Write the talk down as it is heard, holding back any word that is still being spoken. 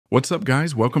What's up,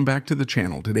 guys? Welcome back to the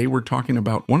channel. Today we're talking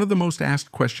about one of the most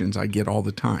asked questions I get all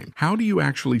the time. How do you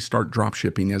actually start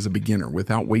dropshipping as a beginner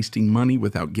without wasting money,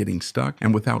 without getting stuck,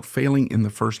 and without failing in the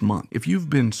first month? If you've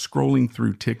been scrolling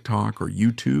through TikTok or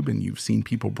YouTube and you've seen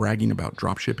people bragging about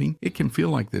dropshipping, it can feel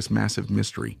like this massive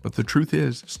mystery. But the truth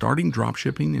is, starting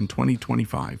dropshipping in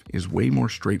 2025 is way more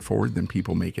straightforward than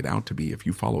people make it out to be if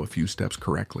you follow a few steps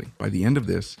correctly. By the end of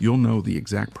this, you'll know the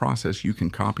exact process you can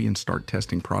copy and start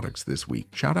testing products this week.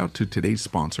 Shout out to today's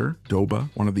sponsor, Doba,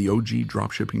 one of the OG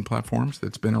dropshipping platforms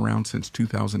that's been around since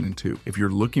 2002. If you're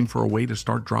looking for a way to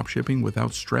start dropshipping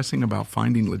without stressing about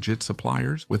finding legit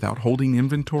suppliers, without holding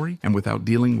inventory, and without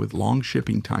dealing with long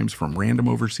shipping times from random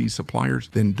overseas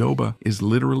suppliers, then Doba is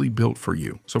literally built for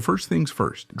you. So first things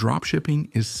first,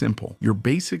 dropshipping is simple. You're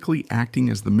basically acting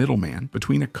as the middleman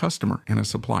between a customer and a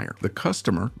supplier. The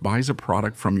customer buys a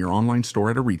product from your online store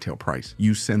at a retail price.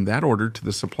 You send that order to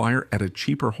the supplier at a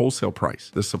cheaper wholesale price.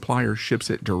 The supplier ships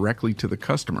it directly to the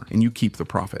customer, and you keep the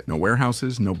profit. No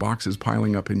warehouses, no boxes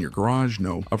piling up in your garage,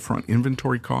 no upfront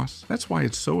inventory costs. That's why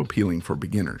it's so appealing for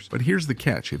beginners. But here's the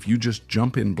catch. If you just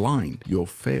jump in blind, you'll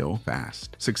fail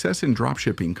fast. Success in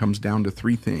dropshipping comes down to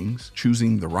three things: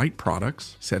 choosing the right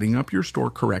products, setting up your store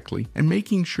correctly, and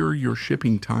making sure your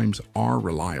shipping times are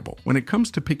reliable. When it comes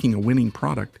to picking a winning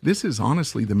product, this is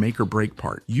honestly the make or break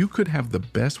part. You could have the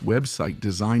best website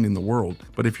design in the world,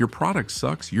 but if your product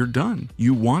sucks, you're done.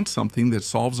 You want something that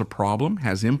solves a problem,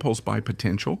 has impulse buy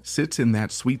potential, sits in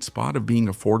that sweet spot of being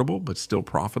affordable but still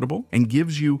profitable, and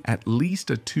gives you at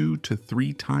least a 2 to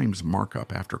 3 times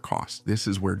markup after cost. This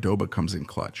is where Doba comes in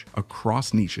clutch.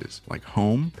 Across niches like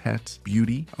home, pets,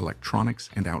 beauty,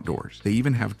 electronics, and outdoors. They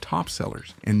even have top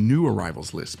sellers and new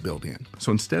arrivals lists built in.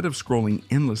 So instead of scrolling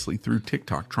endlessly through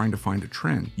TikTok trying to find a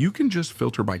trend, you can just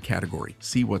filter by category,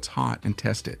 see what's hot, and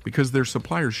test it. Because their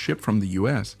suppliers ship from the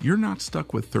US, you're not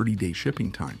stuck with 30-day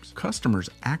shipping times. Customers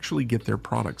actually get their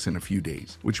products in a few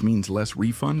days, which means less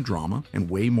refund drama and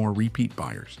way more repeat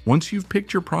buyers. Once you've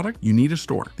picked your product, you need a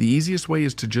store. The easiest way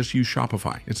is to just use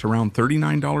Shopify. It's around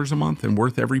 $39 a month and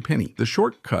worth every penny. The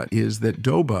shortcut is that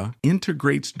Doba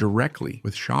integrates directly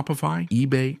with Shopify,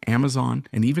 eBay, Amazon,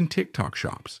 and even TikTok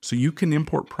shops, so you can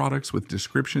import products with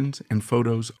descriptions and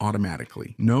photos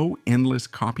automatically. No endless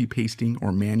copy pasting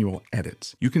or manual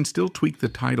edits. You can still tweak the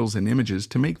titles and images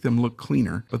to make them look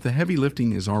cleaner, but the heavy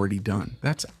lifting is already done.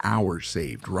 That's hours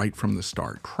saved right from the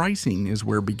start. Pricing is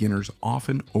where beginners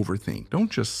often overthink.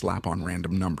 Don't just slap on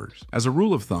random numbers. As a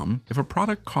rule of thumb, if a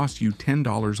product costs you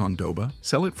 $10 on Doba,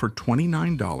 sell it for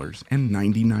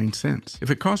 $29.99. If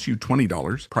it costs you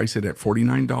 $20, price it at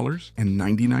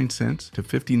 $49.99 to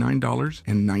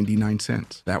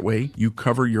 $59.99. That way, you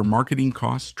cover your marketing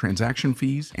costs, transaction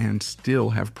fees, and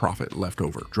still have profit left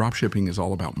over. Dropshipping is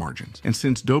all about margins. And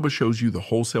since Doba shows you the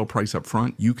wholesale price up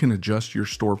front, you can adjust your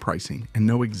store pricing and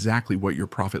know exactly what your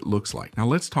profit looks like. Now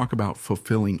let's talk about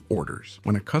fulfilling orders.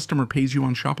 When a customer pays you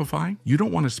on Shopify, you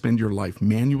don't want to spend your life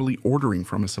manually ordering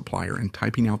from a supplier and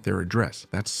typing out their address.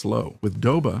 That's slow. With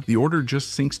Doba, the order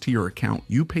just syncs to your account.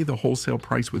 You pay the wholesale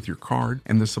price with your card,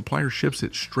 and the supplier ships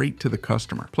it straight to the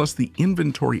customer. Plus, the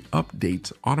inventory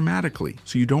updates automatically,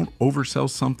 so you don't oversell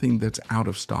something that's out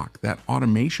of stock. That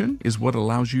automation is what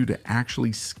allows you to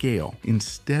actually scale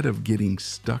instead of getting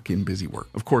stuck in busy work.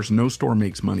 Of course, no store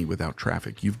makes money without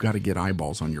traffic. You've got to get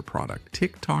eyeballs on your product.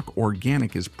 TikTok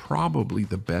Organic is probably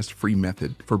the best free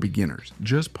method for beginners.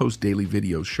 Just post daily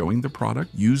videos showing the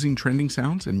product, using trending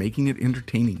sounds, and making it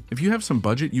entertaining. If you have some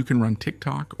budget, you can run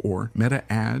TikTok or Meta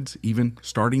ads, even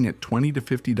starting at $20 to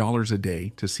 $50 a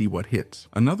day to see what hits.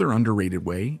 Another underrated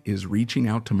way is reaching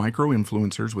out to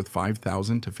micro-influencers with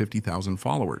 5,000 to 50,000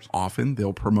 followers. Often,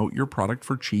 they'll promote your product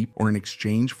for cheap or in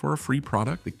exchange for a free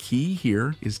product. The key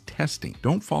here is testing.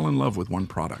 Don't fall in love with one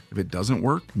product. If it doesn't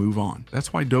work, move on.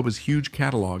 That's why Doba's huge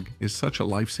catalog is such a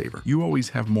lifesaver. You always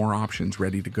have more options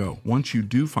ready to go. Once you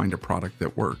do find a product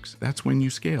that works, that's when you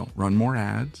scale. Run more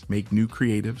ads, make new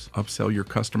creatives, upsell your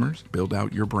customers, build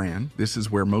out your brand. This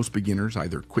is where most beginners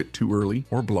either quit too early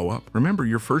or blow up. Remember,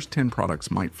 your first 10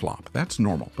 products might flop. That's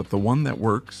normal, but the one that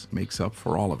works makes up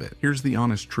for all of it. Here's the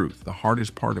honest truth. The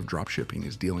hardest part of dropshipping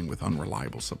is dealing with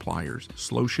unreliable suppliers,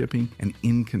 slow shipping, and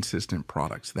inconsistent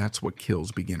products. That's what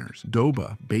kills beginners.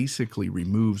 Doba basically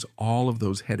removes all of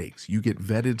those headaches. You get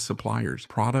vetted suppliers,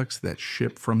 products that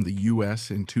ship from the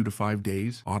US in 2 to 5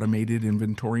 days, automated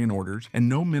inventory and orders, and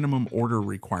no minimum order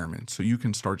requirements, so you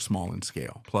can start small and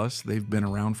scale. Plus, they've been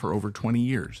around for over 20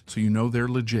 years, so you know they're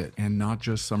legit and not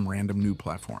just some random new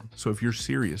platform. So if you're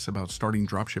serious about starting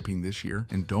dropshipping this year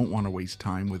and don't want to waste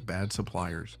time with bad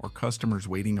suppliers or customers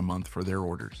waiting a month for their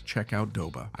orders, check out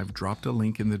Doba. I've dropped a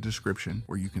link in the description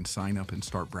where you can sign up and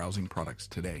start browsing products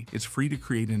today. way. It's free to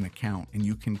create an account and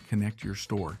you can connect your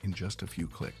store in just a few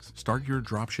clicks. Start your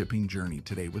dropshipping journey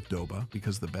today with Doba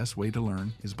because the best way to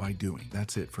learn is by doing.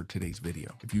 That's it for today's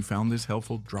video. If you found this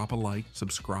helpful, drop a like,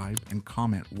 subscribe, and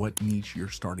comment what niche you're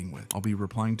starting with. I'll be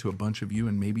replying to a bunch of you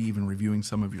and maybe even reviewing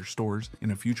some of your stores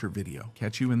in a future video.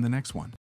 Catch you in the next one.